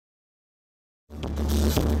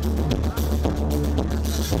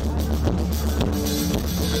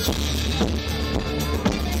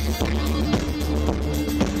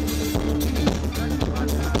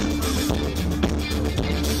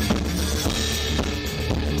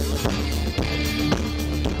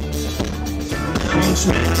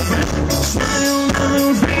Smile,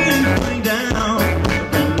 I'm feeling down.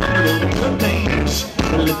 And all the things,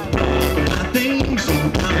 let go of my things.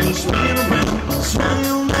 I will spin around.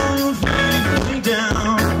 Smile, I'm feeling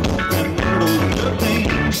down. And all the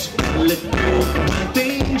things, let go of my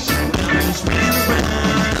things. I will spin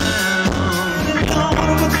around. And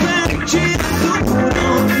all the things you put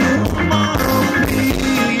on your mind, please.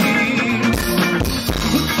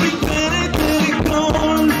 Keep it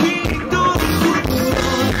going, keep going.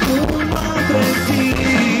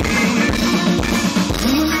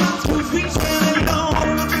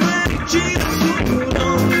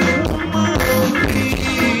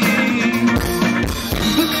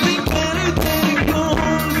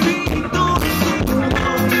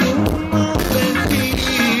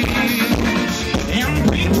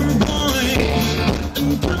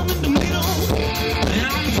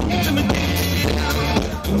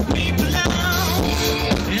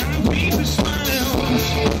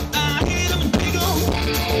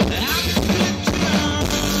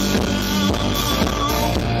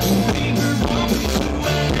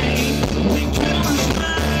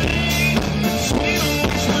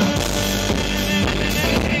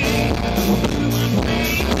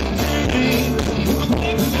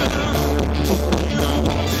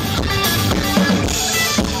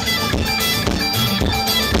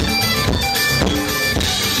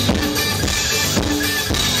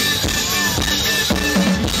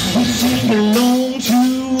 Belong to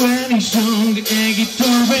any song and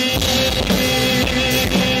guitar band.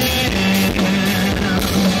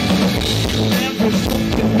 Every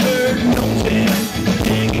fucking word knows it,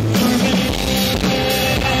 and guitar band.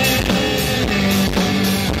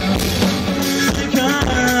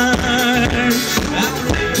 I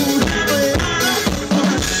could have a lot of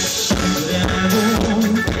fun.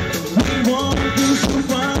 We want to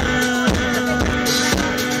survive.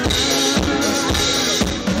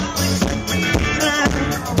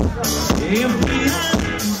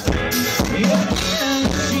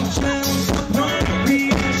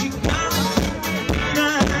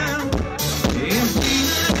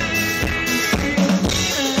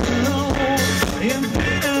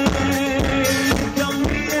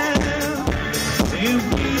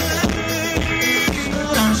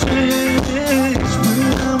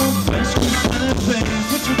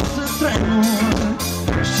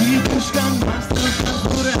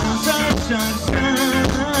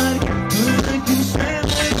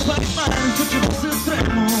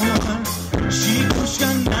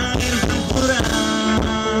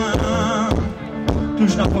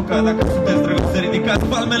 Cluj n-a focat, dacă sunteți drăguți să ridicați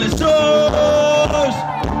palmele sus!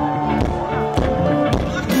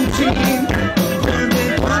 Papucin,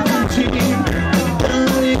 papucin,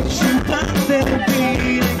 dă-le ciutate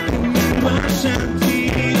bine când nu așa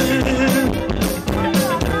tine.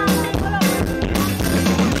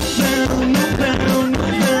 Nu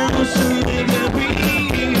vreau să ne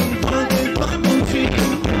grăbim. Poate papucin,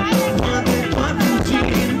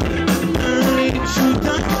 dă-le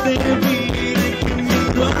ciutate bine.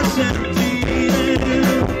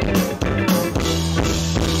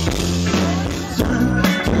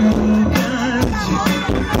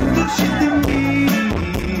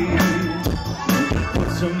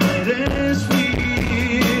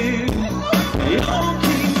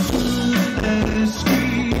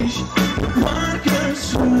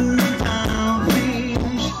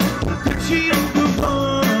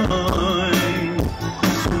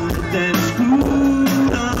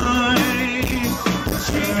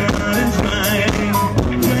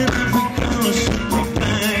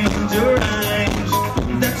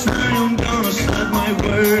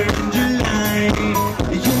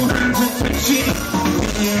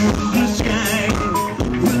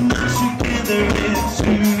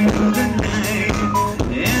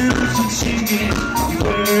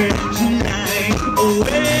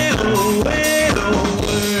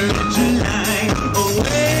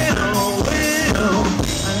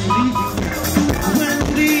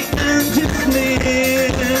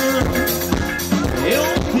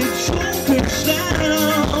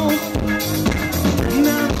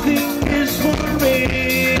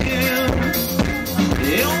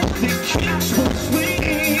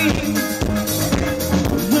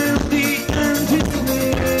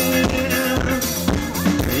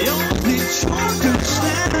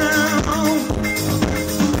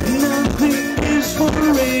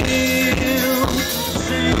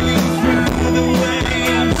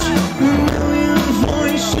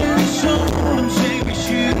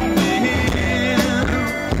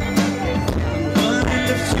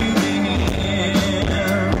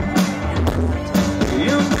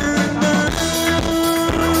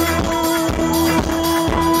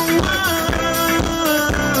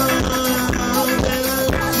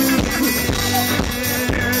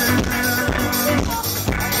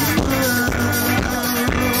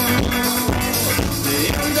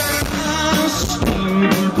 And